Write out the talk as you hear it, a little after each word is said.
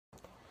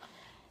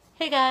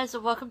Hey guys,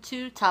 and welcome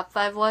to Top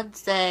 5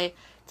 Wednesday.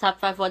 Top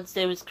 5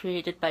 Wednesday was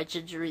created by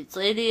Ginger Reads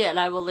Lady, and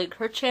I will link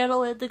her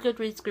channel in the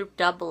Goodreads group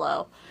down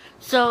below.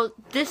 So,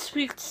 this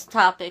week's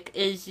topic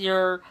is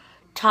your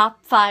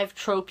top 5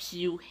 tropes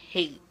you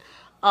hate.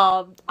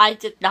 I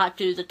did not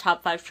do the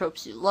top 5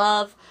 tropes you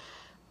love,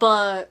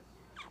 but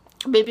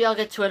maybe I'll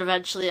get to it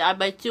eventually. I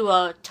might do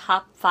a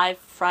top 5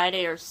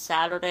 Friday or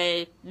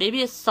Saturday,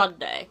 maybe a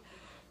Sunday.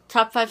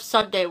 Top 5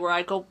 Sunday where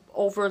I go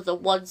over the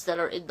ones that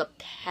are in the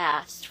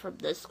past from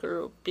this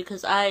group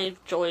because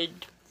I've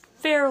joined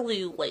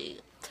fairly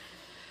late.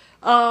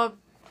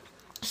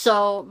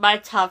 So my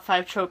top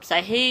 5 tropes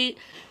I hate,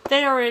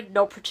 they are in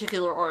no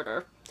particular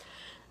order.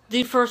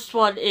 The first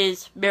one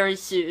is Mary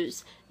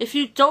Sue's. If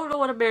you don't know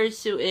what a Mary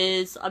Sue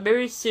is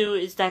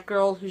that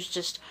girl who's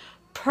just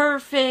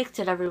perfect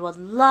and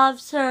everyone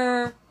loves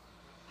her.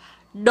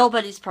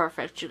 Nobody's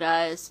perfect, you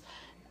guys.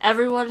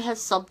 Everyone has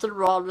something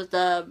wrong with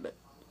them.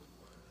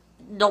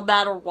 No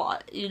matter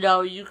what,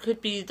 you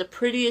could be the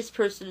prettiest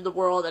person in the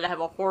world and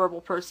have a horrible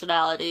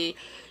personality.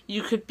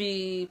 You could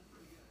be,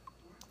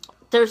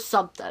 there's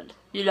something,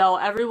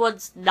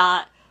 everyone's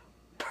not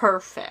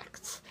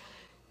perfect.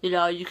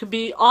 You can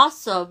be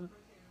awesome,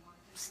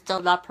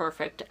 still not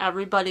perfect.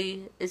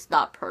 Everybody is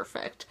not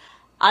perfect.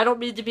 I don't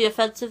mean to be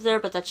offensive there,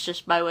 but that's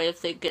just my way of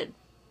thinking.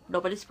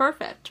 Nobody's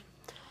perfect.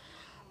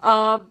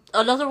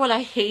 Another one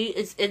I hate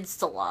is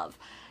insta-love.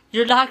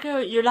 You're not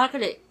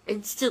gonna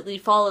instantly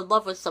fall in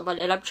love with someone,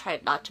 and I'm trying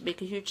not to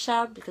make a huge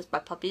sound because my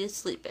puppy is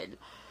sleeping.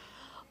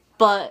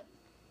 But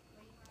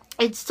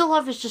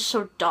insta-love is just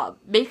so dumb.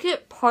 Make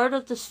it part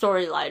of the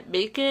storyline.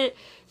 Make it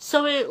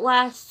so it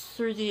lasts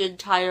through the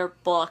entire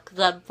book,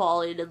 them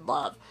falling in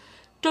love.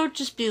 Don't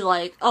just be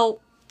like, oh,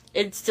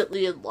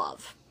 instantly in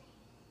love.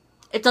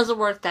 It doesn't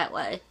work that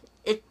way.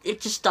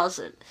 It just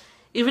doesn't.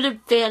 Even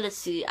in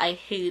fantasy, I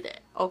hate it.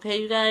 Okay,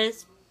 you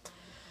guys?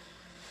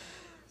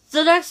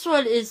 The next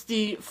one is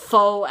the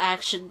faux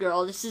action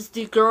girl. This is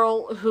the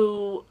girl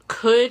who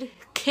could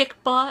kick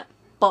butt,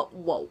 but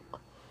won't.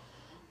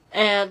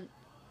 And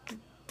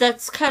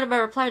that's kind of my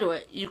reply to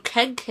it. You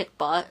can kick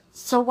butt,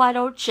 so why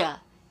don't you?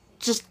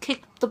 Just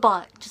kick the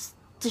butt. Just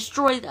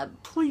destroy them,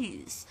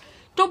 please.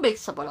 Don't make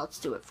someone else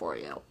do it for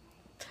you.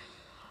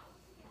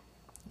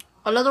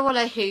 Another one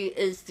I hate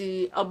is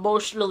the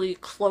emotionally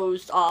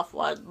closed off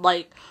one.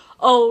 Like,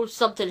 oh,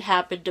 something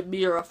happened to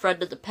me or a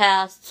friend in the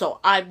past, so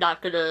I'm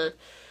not gonna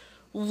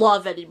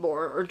love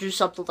anymore or do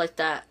something like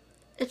that.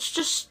 It's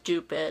just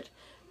stupid.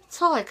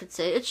 That's all I can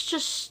say. It's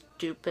just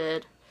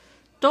stupid.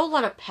 Don't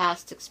let a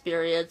past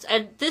experience,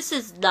 and this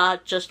is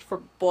not just for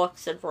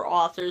books and for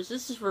authors,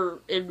 this is for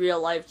in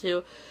real life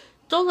too.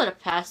 Don't let a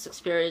past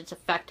experience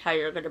affect how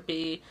you're going to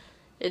be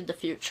in the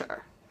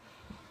future.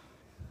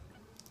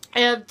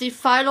 And the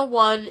final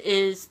one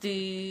is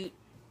the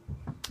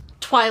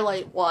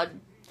Twilight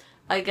one,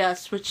 I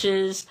guess, which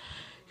is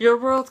your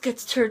world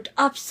gets turned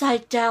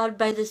upside down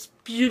by this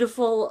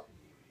beautiful,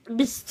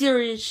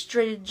 mysterious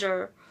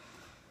stranger.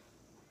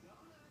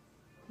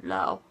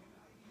 No.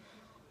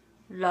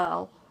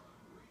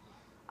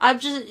 I'm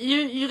just,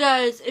 you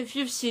guys, if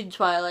you've seen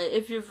Twilight,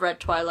 if you've read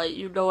Twilight,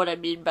 you know what I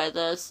mean by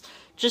this.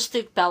 Just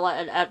think Bella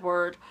and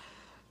Edward.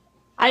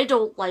 I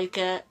don't like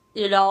it.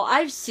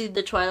 I've seen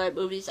the Twilight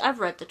movies. I've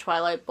read the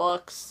Twilight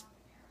books.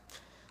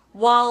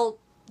 While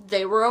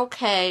they were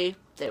okay,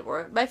 they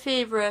weren't my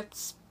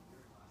favorites.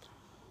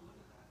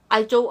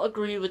 I don't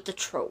agree with the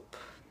trope.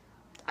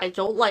 I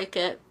don't like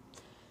it.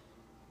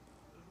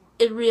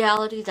 In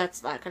reality,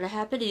 that's not going to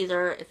happen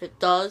either. If it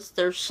does,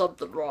 there's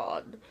something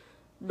wrong.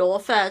 No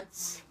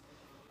offense.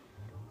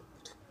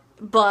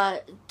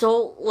 But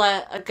don't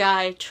let a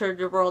guy turn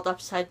your world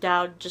upside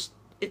down just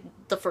in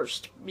the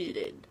first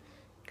meeting.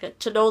 Get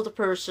to know the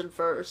person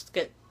first.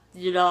 It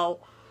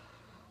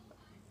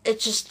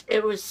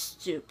was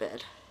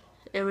stupid.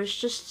 It was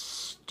just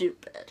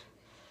stupid.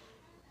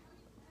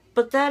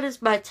 But that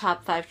is my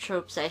top 5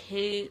 tropes I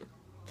hate.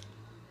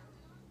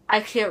 I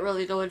can't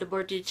really go into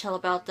more detail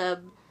about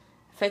them.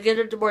 If I get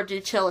into more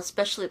detail,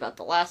 especially about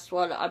the last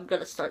one, I'm going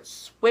to start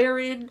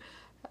swearing.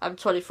 I'm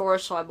 24,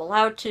 so I'm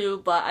allowed to,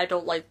 but I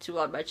don't like to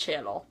on my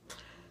channel.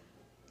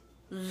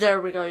 There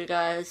we go, you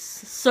guys.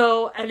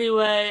 So,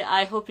 anyway,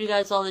 I hope you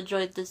guys all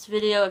enjoyed this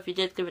video. If you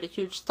did, give it a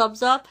huge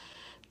thumbs up.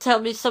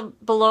 Tell me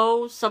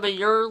below some of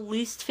your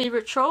least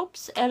favorite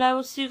tropes, and I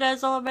will see you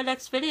guys all in my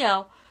next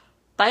video.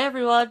 Bye,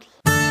 everyone.